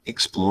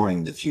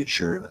Exploring the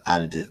future of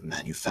additive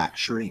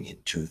manufacturing in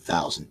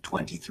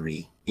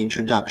 2023.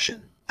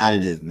 Introduction.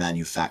 Additive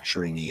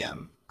manufacturing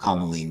 (AM),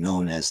 commonly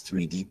known as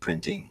 3D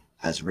printing,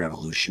 has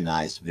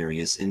revolutionized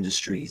various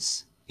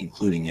industries,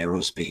 including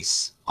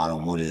aerospace,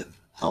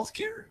 automotive,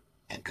 healthcare,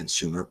 and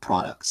consumer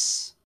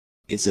products.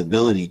 Its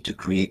ability to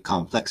create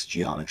complex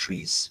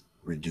geometries,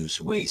 reduce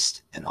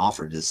waste, and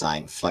offer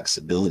design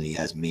flexibility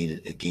has made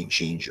it a game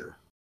changer.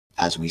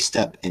 As we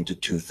step into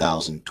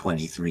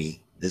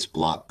 2023, this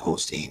blog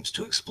post aims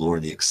to explore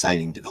the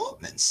exciting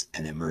developments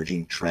and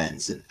emerging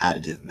trends in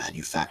additive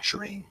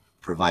manufacturing,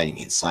 providing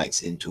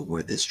insights into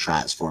where this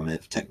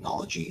transformative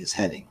technology is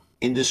heading.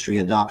 Industry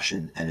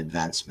adoption and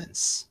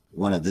advancements.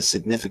 One of the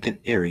significant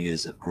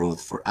areas of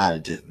growth for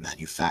additive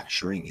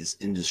manufacturing is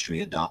industry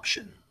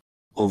adoption.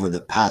 Over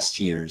the past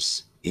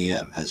years,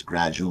 AM has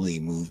gradually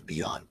moved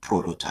beyond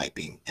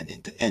prototyping and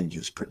into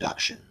end-use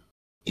production.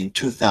 In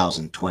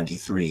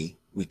 2023,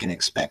 we can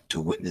expect to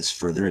witness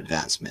further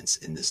advancements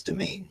in this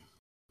domain.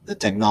 The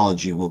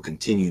technology will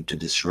continue to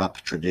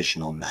disrupt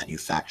traditional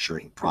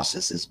manufacturing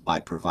processes by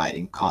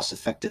providing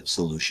cost-effective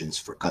solutions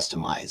for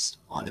customized,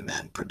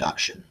 on-demand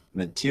production.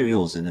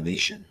 Materials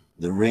innovation.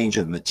 The range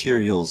of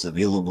materials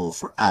available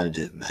for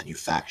additive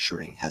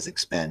manufacturing has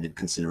expanded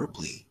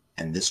considerably,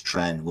 and this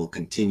trend will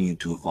continue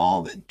to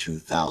evolve in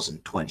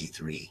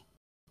 2023.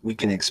 We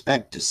can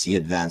expect to see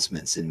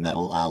advancements in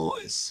metal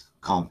alloys,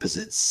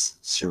 composites,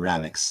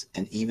 ceramics,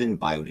 and even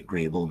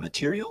biodegradable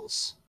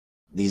materials.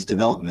 These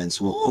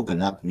developments will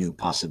open up new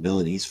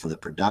possibilities for the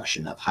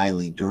production of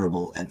highly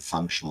durable and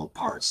functional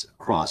parts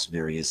across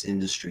various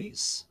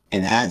industries.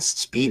 Enhanced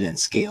speed and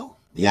scale.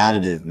 The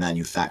additive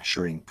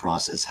manufacturing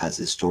process has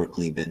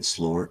historically been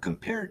slower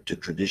compared to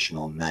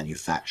traditional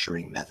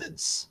manufacturing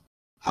methods.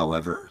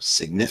 However,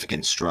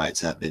 significant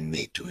strides have been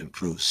made to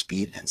improve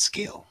speed and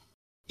scale.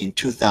 In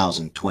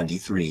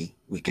 2023,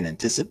 we can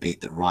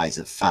anticipate the rise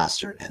of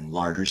faster and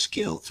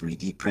larger-scale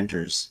 3D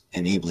printers,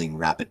 enabling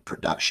rapid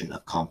production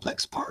of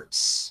complex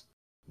parts.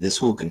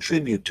 This will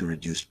contribute to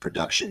reduced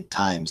production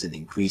times and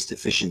increased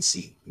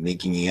efficiency,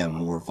 making AM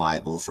more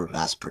viable for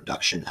mass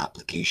production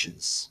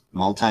applications.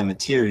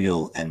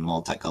 Multi-material and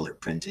multicolor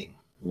printing.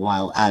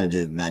 While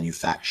additive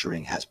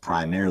manufacturing has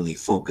primarily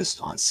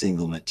focused on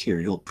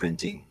single-material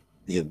printing,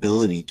 the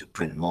ability to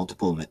print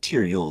multiple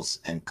materials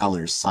and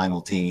colors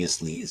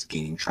simultaneously is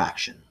gaining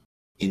traction.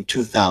 In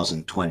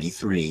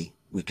 2023,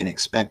 we can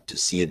expect to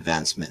see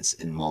advancements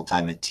in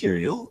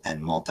multi-material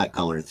and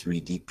multicolor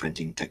 3D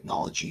printing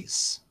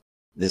technologies.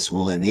 This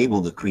will enable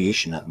the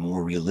creation of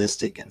more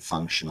realistic and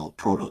functional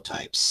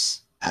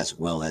prototypes, as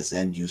well as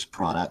end-use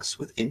products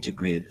with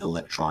integrated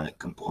electronic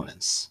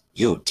components.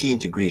 IoT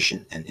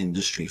integration and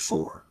Industry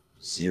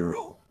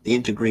 4.0. The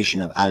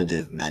integration of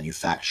additive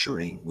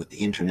manufacturing with the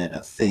Internet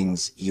of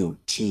Things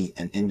 (IoT)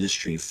 and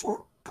Industry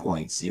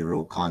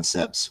 4.0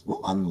 concepts will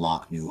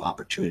unlock new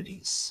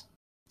opportunities.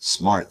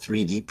 Smart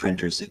 3D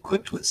printers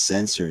equipped with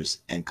sensors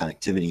and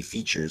connectivity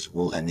features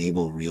will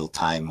enable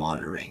real-time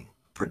monitoring,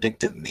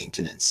 predictive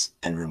maintenance,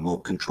 and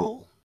remote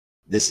control.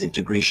 This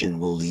integration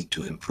will lead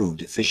to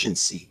improved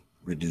efficiency,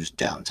 reduced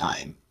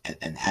downtime, and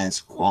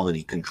enhanced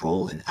quality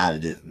control in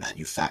additive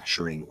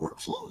manufacturing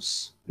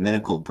workflows.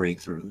 Medical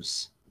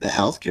breakthroughs. The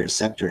healthcare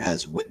sector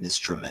has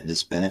witnessed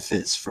tremendous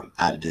benefits from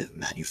additive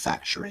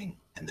manufacturing,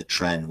 and the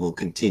trend will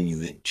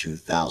continue in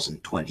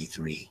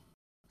 2023.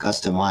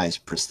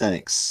 Customized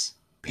prosthetics,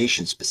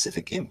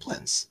 patient-specific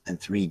implants, and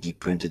 3D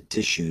printed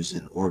tissues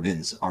and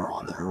organs are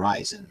on the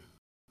horizon.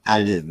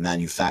 Additive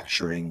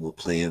manufacturing will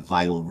play a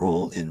vital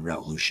role in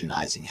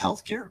revolutionizing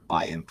healthcare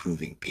by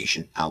improving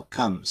patient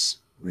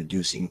outcomes,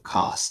 reducing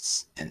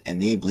costs, and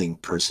enabling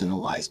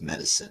personalized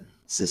medicine.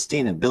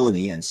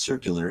 Sustainability and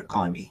circular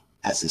economy.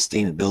 As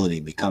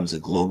sustainability becomes a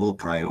global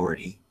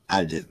priority,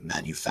 additive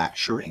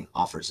manufacturing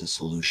offers a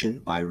solution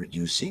by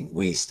reducing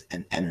waste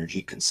and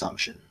energy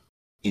consumption.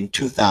 In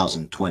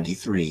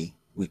 2023,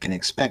 we can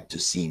expect to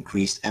see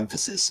increased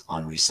emphasis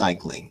on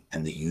recycling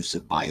and the use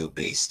of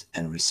bio-based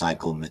and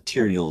recycled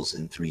materials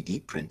in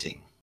 3D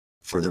printing.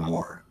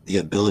 Furthermore, the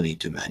ability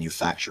to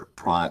manufacture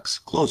products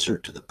closer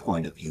to the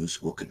point of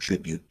use will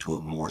contribute to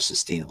a more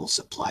sustainable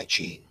supply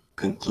chain.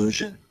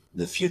 Conclusion.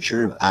 The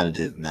future of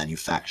additive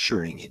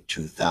manufacturing in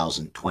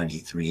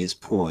 2023 is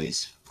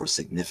poised for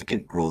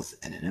significant growth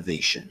and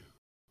innovation.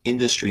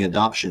 Industry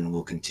adoption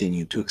will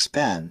continue to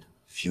expand,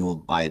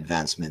 fueled by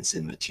advancements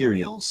in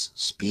materials,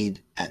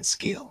 speed, and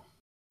scale.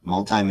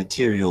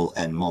 Multi-material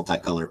and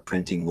multicolor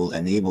printing will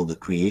enable the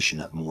creation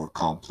of more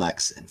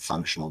complex and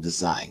functional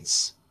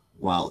designs,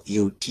 while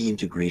IoT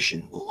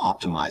integration will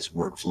optimize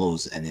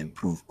workflows and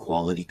improve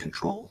quality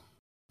control.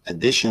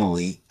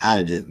 Additionally,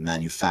 additive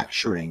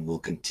manufacturing will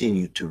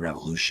continue to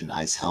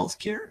revolutionize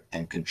healthcare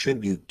and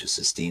contribute to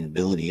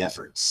sustainability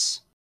efforts.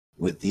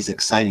 With these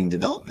exciting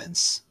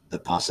developments, the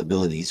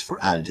possibilities for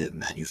additive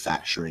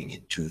manufacturing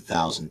in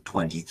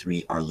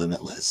 2023 are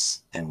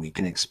limitless, and we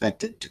can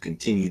expect it to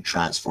continue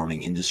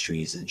transforming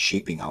industries and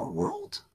shaping our world.